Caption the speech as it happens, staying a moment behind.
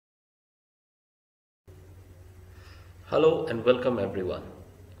Hello and welcome everyone.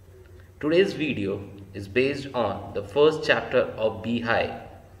 Today's video is based on the first chapter of Beehive,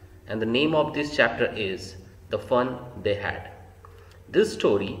 and the name of this chapter is The Fun They Had. This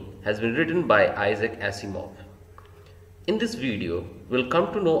story has been written by Isaac Asimov. In this video, we'll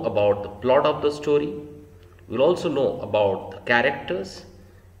come to know about the plot of the story. We'll also know about the characters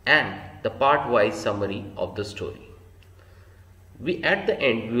and the part-wise summary of the story. At the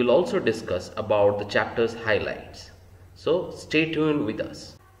end, we will also discuss about the chapter's highlights. So stay tuned with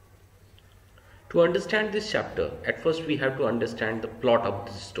us. To understand this chapter, at first we have to understand the plot of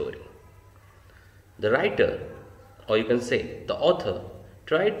this story. The writer, or you can say the author,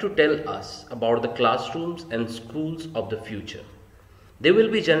 tried to tell us about the classrooms and schools of the future. They will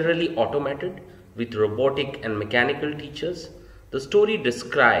be generally automated with robotic and mechanical teachers. The story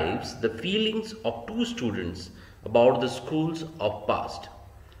describes the feelings of two students about the schools of past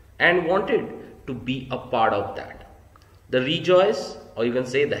and wanted to be a part of that. The rejoice, or you can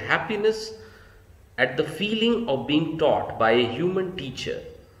say the happiness at the feeling of being taught by a human teacher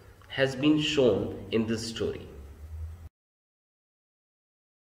has been shown in this story.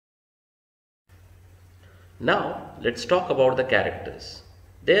 Now let's talk about the characters.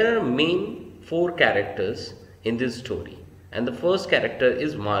 There are main four characters in this story, and the first character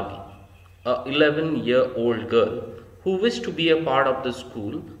is Margie, a 11-year-old girl who wished to be a part of the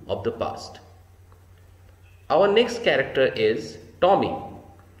school of the past. Our next character is Tommy,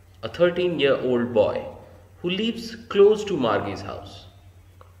 a 13-year-old boy who lives close to Margie's house.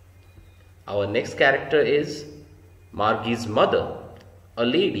 Our next character is Margie's mother, a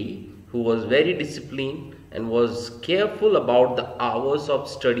lady who was very disciplined and was careful about the hours of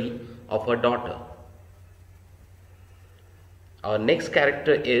study of her daughter. Our next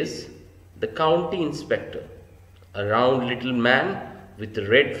character is the county inspector, a round little man with a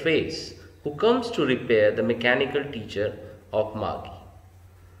red face who comes to repair the mechanical teacher of Margie.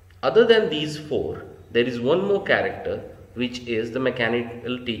 Other than these four, there is one more character, which is the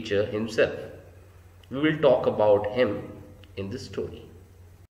mechanical teacher himself. We will talk about him in this story.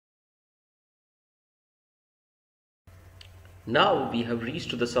 Now we have reached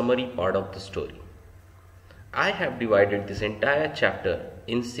to the summary part of the story. I have divided this entire chapter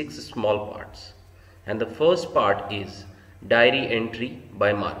in 6 small parts, and the first part is Diary Entry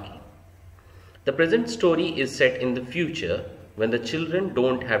by Margie. The present story is set in the future when the children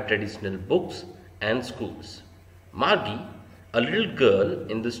don't have traditional books and schools. Margie, a little girl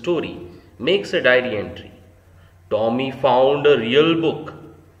in the story, makes a diary entry. Tommy found a real book.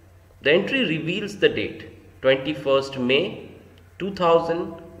 The entry reveals the date, 21st May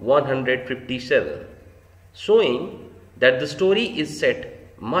 2157, showing that the story is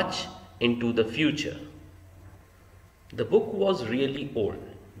set much into the future. The book was really old,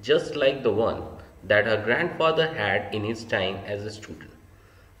 just like the one that her grandfather had in his time as a student.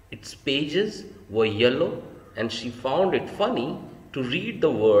 Its pages were yellow, and she found it funny to read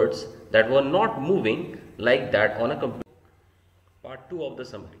the words that were not moving like that on a computer. Part 2 of the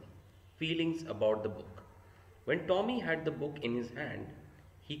summary. Feelings about the book. When Tommy had the book in his hand,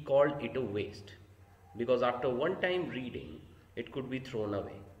 he called it a waste, because after one time reading, it could be thrown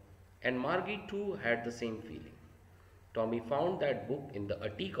away. And Margie too had the same feeling. Tommy found that book in the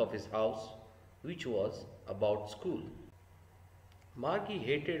attic of his house, which was about school. Margie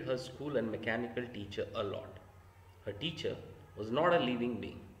hated her school and mechanical teacher a lot. Her teacher was not a living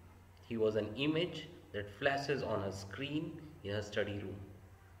being. He was an image that flashes on her screen in her study room.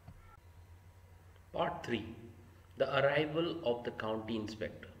 Part 3. The arrival of the county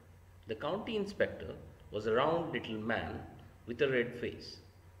inspector. The county inspector was a round little man with a red face.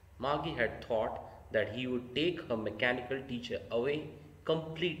 Margie had thought that he would take her mechanical teacher away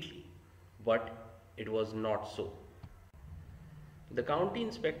completely, but it was not so. The county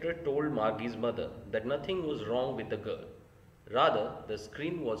inspector told Margie's mother that nothing was wrong with the girl. Rather, the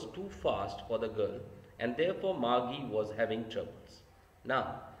screen was too fast for the girl, and therefore Margie was having troubles.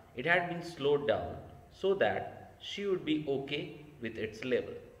 Now, it had been slowed down so that she would be okay with its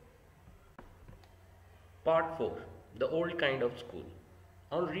level. Part 4. The Old Kind of School.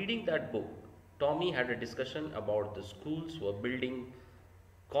 On reading that book, Tommy had a discussion about the schools were building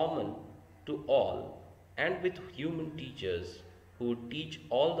common to all and with human teachers who would teach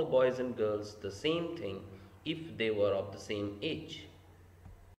all the boys and girls the same thing if they were of the same age.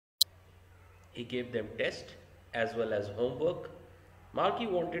 He gave them tests as well as homework. Margie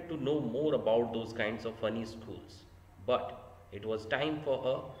wanted to know more about those kinds of funny schools, but it was time for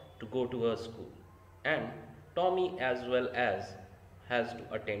her to go to her school, and Tommy as well as has to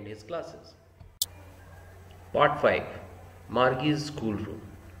attend his classes. Part 5. Margie's schoolroom.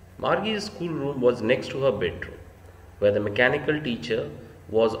 Margie's schoolroom was next to her bedroom. where the mechanical teacher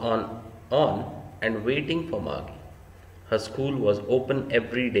was on and waiting for Margie. Her school was open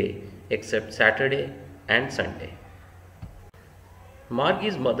every day except Saturday and Sunday.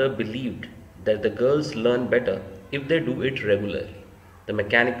 Margie's mother believed that the girls learn better if they do it regularly. The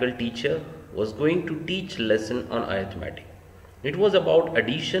mechanical teacher was going to teach lesson on arithmetic. It was about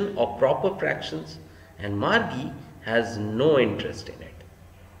addition of proper fractions and Margie has no interest in it.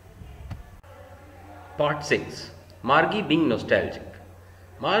 Part 6. Margie being nostalgic.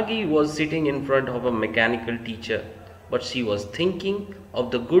 Margie was sitting in front of a mechanical teacher, but she was thinking of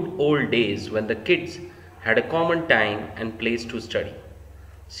the good old days when the kids had a common time and place to study.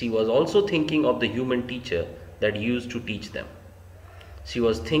 She was also thinking of the human teacher that used to teach them. She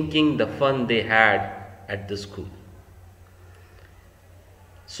was thinking the fun they had at the school.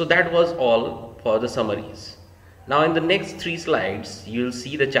 So that was all for the summaries. Now in the next 3 slides, you will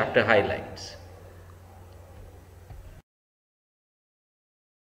see the chapter highlights.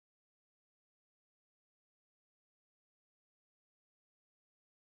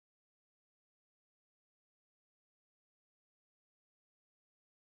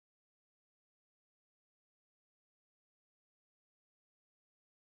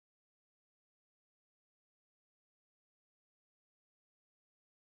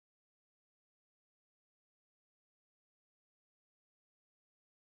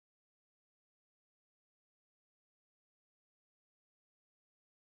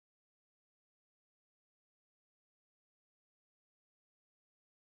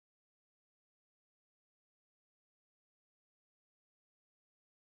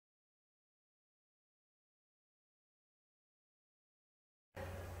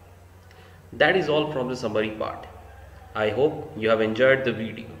 That is all from the summary part. I hope you have enjoyed the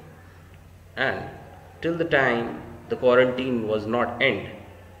video. And till the time the quarantine was not end,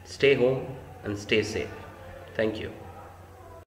 stay home and stay safe. Thank you.